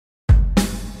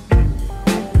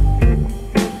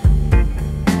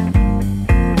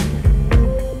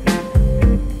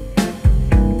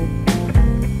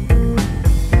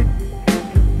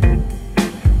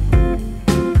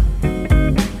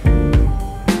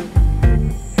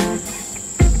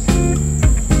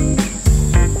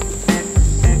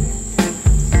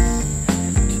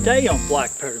Today on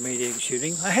Black Powder Meat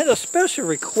Shooting, I had a special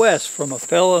request from a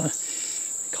fella who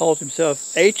calls himself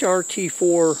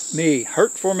HRT4Me,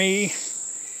 Hurt For Me.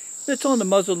 It's on the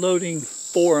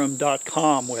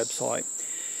muzzleloadingforum.com website.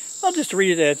 I'll just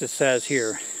read it as it says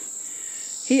here.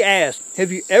 He asked,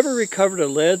 have you ever recovered a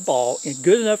lead ball in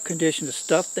good enough condition to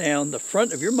stuff down the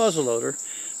front of your muzzleloader,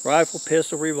 rifle,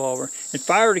 pistol, revolver, and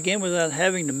fire it again without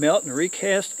having to melt and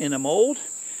recast in a mold?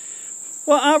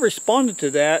 Well, I responded to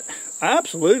that.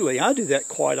 Absolutely, I do that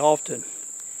quite often.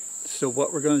 So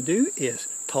what we're going to do is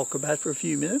talk about it for a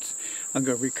few minutes. I'm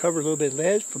going to recover a little bit of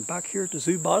lead from back here at the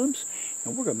zoo bottoms,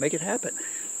 and we're going to make it happen.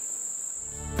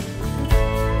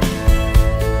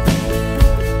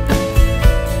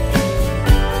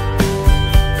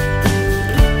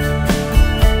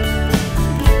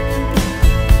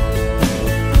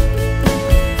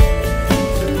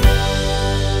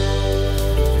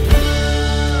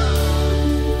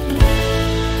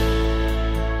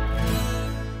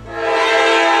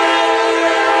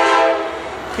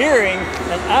 Hearing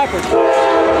an aperture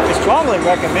is strongly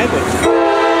recommended.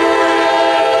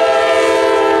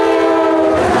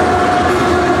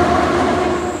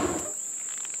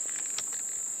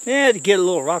 Yeah, to get a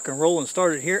little rock and roll and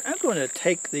started here, I'm going to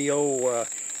take the old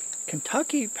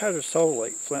Kentucky powder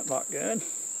solate flintlock gun.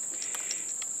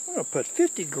 I'm going to put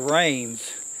 50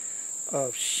 grains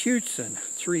of Schutzen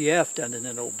 3F down in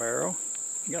that old barrel.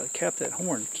 You got to cap that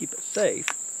horn to keep it safe.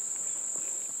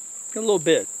 Got a little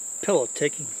bit pillow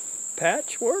ticking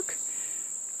patchwork.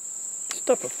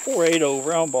 Stuff a .480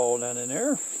 round ball down in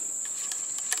there.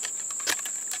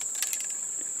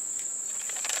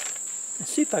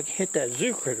 Let's see if I can hit that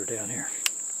zoo critter down here.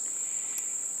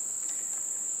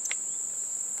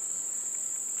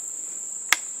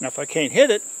 Now if I can't hit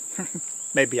it,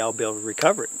 maybe I'll be able to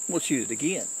recover it. We'll shoot it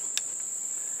again.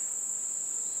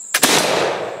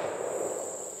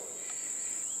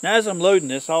 Now as I'm loading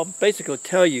this, I'll basically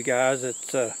tell you guys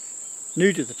that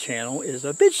new to the channel is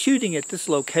I've been shooting at this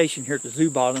location here at the zoo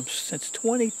bottoms since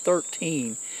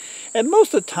 2013. And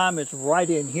most of the time it's right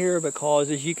in here because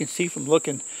as you can see from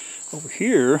looking over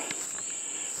here,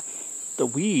 the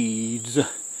weeds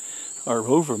are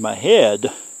over my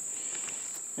head.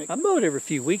 I mow it every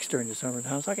few weeks during the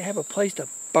summertime so I can have a place to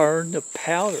burn the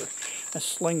powder and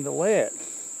sling the lead.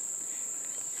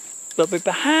 But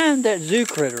behind that zoo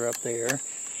critter up there,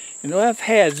 and I've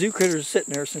had zoo critters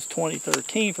sitting there since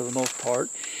 2013 for the most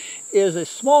part, is a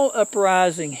small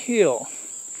uprising hill.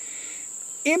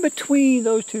 In between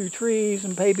those two trees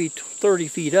and maybe 30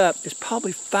 feet up is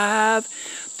probably 5,000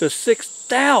 to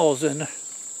 6,000,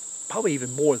 probably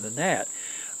even more than that,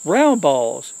 round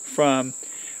balls from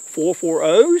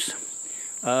 4.40s.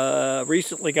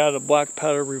 Recently got a black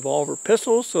powder revolver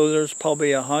pistol, so there's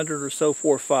probably 100 or so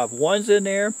 4.51s in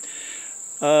there.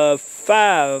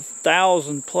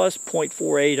 5,000 plus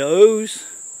 .480s,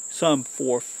 some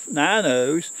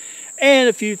 4.90s, and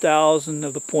a few thousand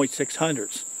of the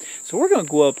 .600s. So we're going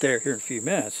to go up there here in a few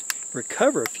minutes,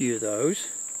 recover a few of those.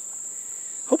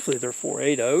 Hopefully they're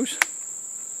 4.80s.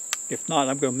 If not,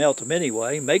 I'm going to melt them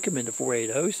anyway, make them into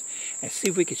 4.80s, and see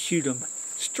if we can shoot them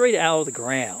straight out of the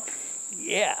ground.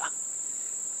 Yeah.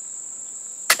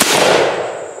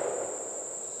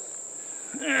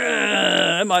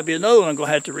 That might be another one I'm going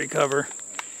to have to recover.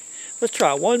 Let's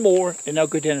try one more and I'll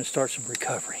go down and start some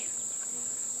recovery.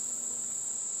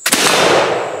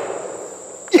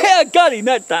 Yeah, got him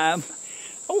that time.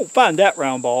 I won't find that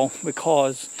round ball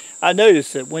because I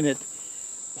noticed that when it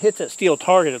hits that steel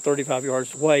target at 35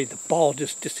 yards away, the ball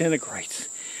just disintegrates.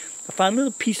 I find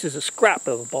little pieces of scrap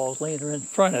of the balls laying in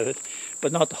front of it,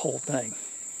 but not the whole thing.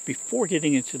 Before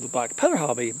getting into the black powder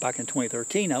hobby back in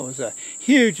 2013, I was a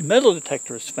huge metal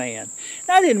detectors fan. And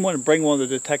I didn't want to bring one of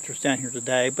the detectors down here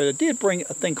today, but I did bring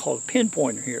a thing called a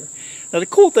pinpointer here. Now the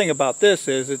cool thing about this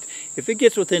is that if it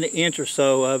gets within an inch or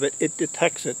so of it, it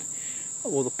detects it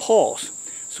with a pulse.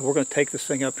 So we're going to take this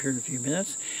thing up here in a few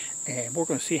minutes, and we're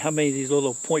going to see how many of these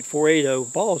little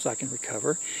 .480 balls I can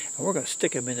recover. And we're going to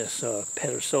stick them in this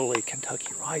Powder Solate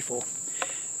Kentucky rifle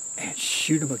and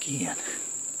shoot them again.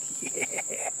 Yeah.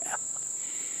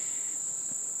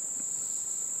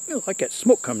 I like that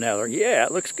smoke coming out of there. Yeah,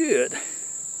 it looks good.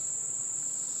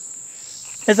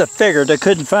 As I figured, I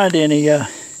couldn't find any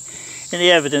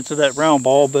evidence of that round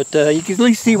ball, but you can at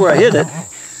least see where I hit it,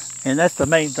 and that's the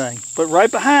main thing. But right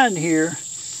behind here,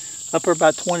 up for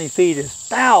about 20 feet, is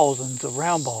thousands of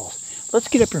round balls. Let's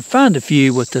get up here and find a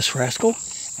few with this rascal,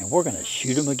 and we're going to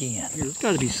shoot them again. There's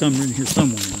got to be some in here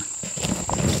somewhere.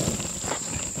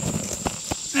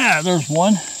 Ah, there's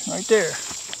one right there.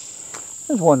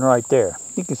 There's one right there.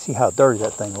 You can see how dirty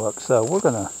that thing looks. So let's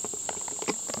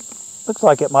Looks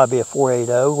like it might be a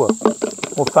 480.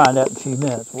 We'll find out in a few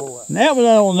minutes. That one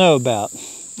I don't know about.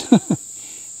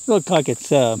 Looks like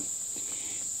it's, I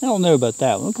don't know about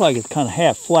that one. Looks like it's kind of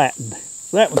half flattened.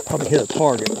 So that one probably hit a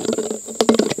target.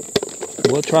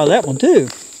 We'll try that one too.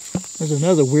 There's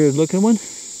another weird looking one.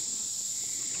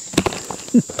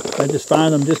 I just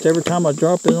find them just every time I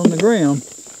drop it on the ground.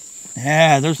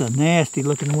 Ah, there's a nasty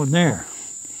looking one there.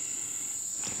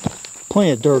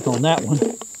 Plenty of dirt on that one.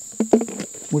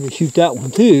 We'll just shoot that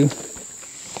one too.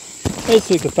 Let's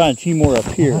see if we can find a few more up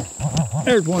here.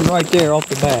 There's one right there off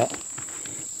the bat.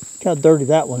 Look how dirty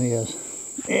that one is.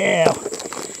 Yeah.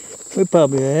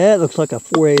 That looks like a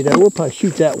 480. We'll probably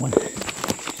shoot that one.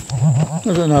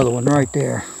 There's another one right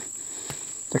there.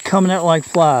 They're coming out like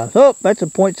flies. Oh, that's a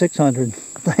 .600.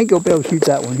 I ain't gonna be able to shoot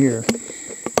that one here.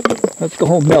 Let's go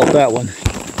home and melt that one.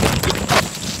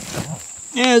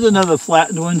 There's another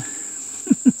flattened one.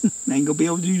 Ain't gonna be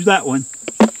able to use that one.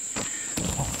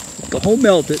 Go home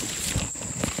melt it.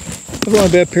 I've only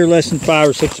been up here less than 5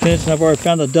 or 6 minutes and I've already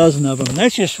found a dozen of them. And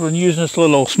that's just from using this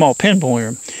little small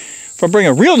pinpointer. If I bring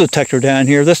a real detector down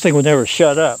here, this thing would never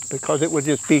shut up because it would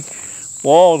just be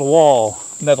wall to wall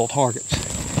metal targets.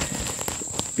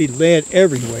 Be lead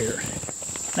everywhere.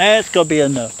 That's gonna be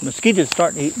enough. Mosquitoes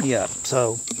starting to eat me up.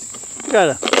 So we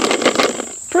got a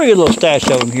pretty good little stash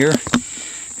of them here.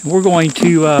 And we're going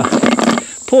to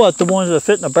pull out the ones that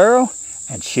fit in the barrel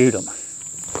and shoot them.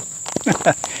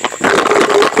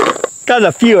 Got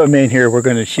a few of them in here we're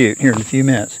going to shoot here in a few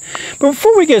minutes. But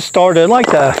before we get started, I'd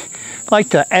like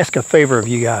to ask a favor of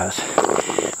you guys.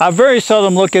 I very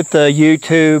seldom look at the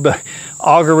YouTube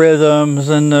algorithms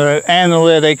and the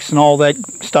analytics and all that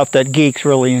stuff that geeks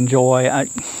really enjoy. I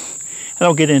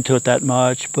don't get into it that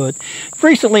much, but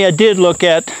recently I did look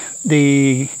at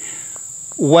the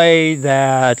way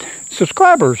that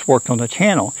subscribers worked on the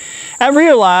channel. I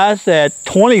realized that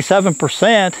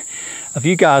 27% of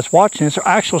you guys watching this are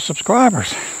actual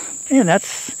subscribers. Man,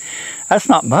 that's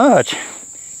not much.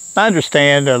 I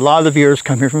understand that a lot of the viewers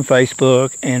come here from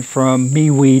Facebook and from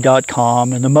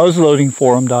MeWe.com and the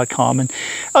Muzzleloadingforum.com and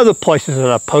other places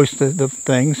that I posted the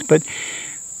things, but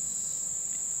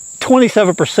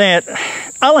 27%,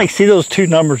 I like to see those two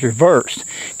numbers reversed.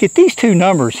 Get these two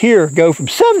numbers here go from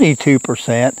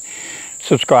 72%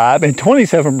 subscribe and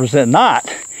 27%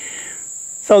 not.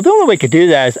 So the only way to do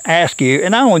that is ask you,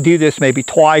 and I only do this maybe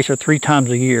twice or 3 times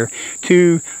a year,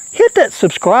 to hit that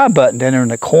subscribe button down there in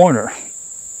the corner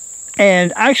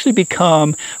and actually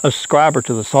become a subscriber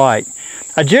to the site.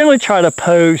 I generally try to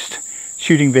post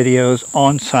shooting videos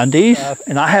on Sundays,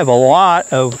 and I have a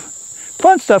lot of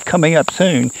fun stuff coming up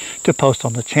soon to post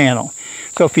on the channel.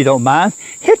 So if you don't mind,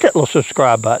 hit that little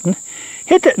subscribe button,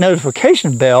 hit that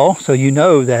notification bell so you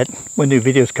know that when new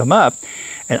videos come up,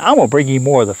 and I'm going to bring you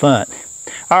more of the fun.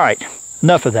 All right,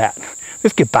 enough of that.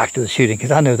 Let's get back to the shooting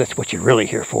because I know that's what you're really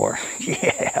here for.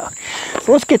 Yeah.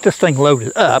 So let's get this thing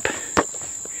loaded up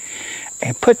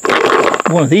and put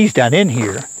one of these down in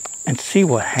here and see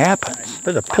what happens.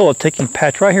 Put a pillow ticking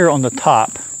patch right here on the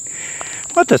top.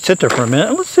 Let that sit there for a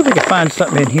minute. Let's see if we can find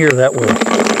something in here that will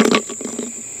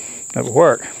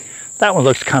work. That one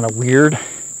looks kind of weird.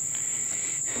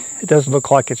 It doesn't look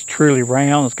like it's truly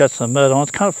round. It's got some mud on it.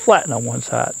 It's kind of flattened on one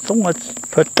side. So let's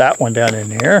put that one down in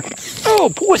there. Oh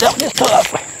boy, that one is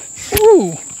tough.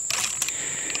 Ooh.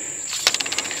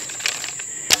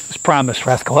 Let's prime this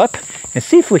rascal up and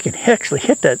see if we can actually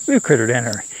hit that zoo critter down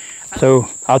there. So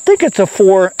I think it's a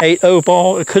 480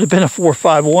 ball. It could have been a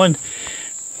 451.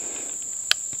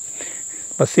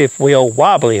 Let's see if we old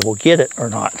wobbly will get it or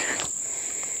not.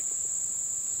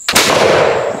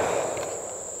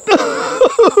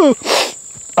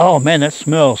 Oh man, that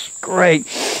smells great.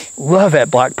 Love that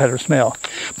black pepper smell.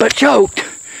 But choked.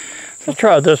 Let's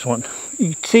try this one.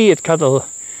 You can see it's got a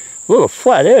little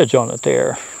flat edge on it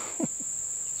there.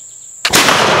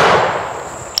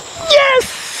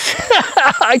 Yes!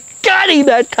 I got him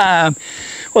that time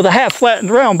with a half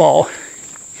flattened round ball.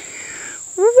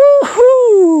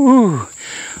 Woohoo!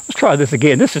 Let's try this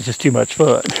again. This is just too much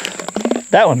fun.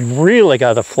 That one really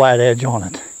got a flat edge on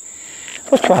it.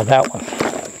 Let's try that one.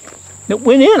 It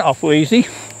went in awful easy.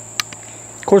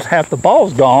 Of course, half the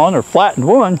ball's gone or flattened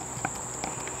one.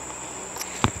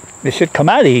 It should come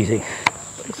out easy.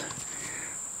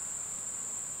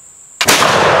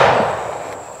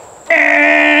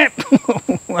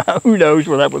 Who knows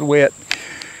where that was wet.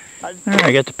 All right,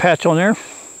 I got the patch on there.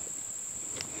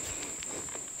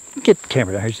 Get the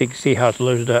camera down here so you can see how it's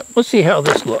loaded up. Let's see how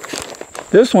this looks.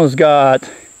 This one's got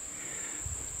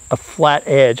a flat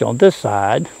edge on this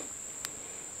side.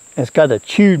 It's got a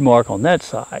chewed mark on that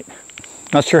side.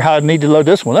 Not sure how I need to load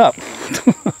this one up.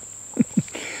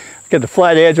 Get the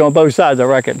flat edge on both sides, I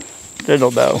reckon.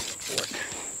 It'll know.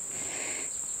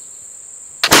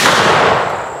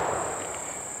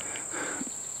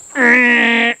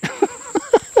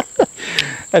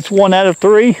 That's 1 out of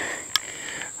 3.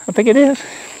 I think it is.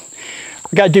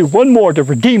 I got to do one more to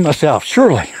redeem myself,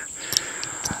 surely.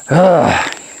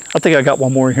 I think I got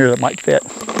one more in here that might fit.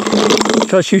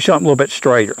 So let's use something a little bit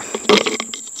straighter.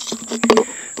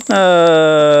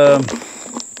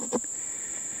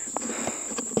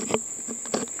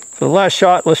 For the last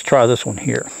shot, let's try this one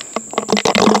here.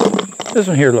 This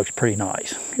one here looks pretty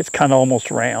nice. It's kind of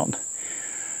almost round.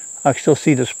 I can still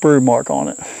see the sprue mark on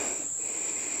it.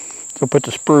 So put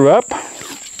the sprue up.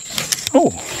 Oh,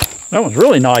 that one's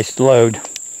really nice to load.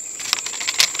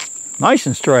 Nice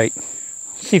and straight.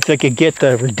 See if they could get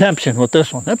the redemption with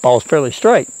this one. That ball's fairly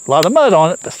straight. A lot of mud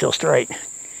on it, but still straight.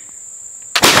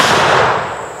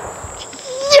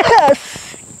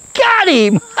 Yes! Got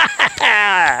him!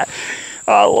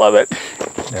 I love it.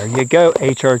 There you go,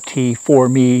 HRT for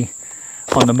me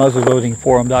on the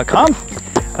muzzleloadingforum.com.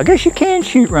 I guess you can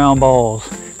shoot round balls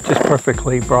just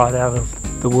perfectly brought out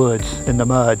of the woods in the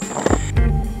mud.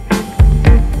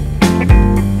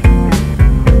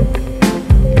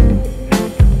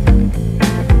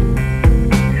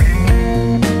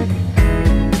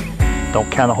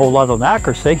 Don't count a whole lot on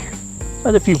accuracy,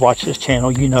 but if you watch this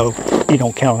channel, you know you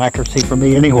don't count on accuracy for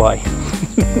me anyway.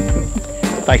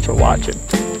 Thanks for watching,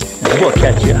 and we'll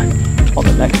catch you on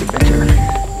the next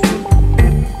adventure.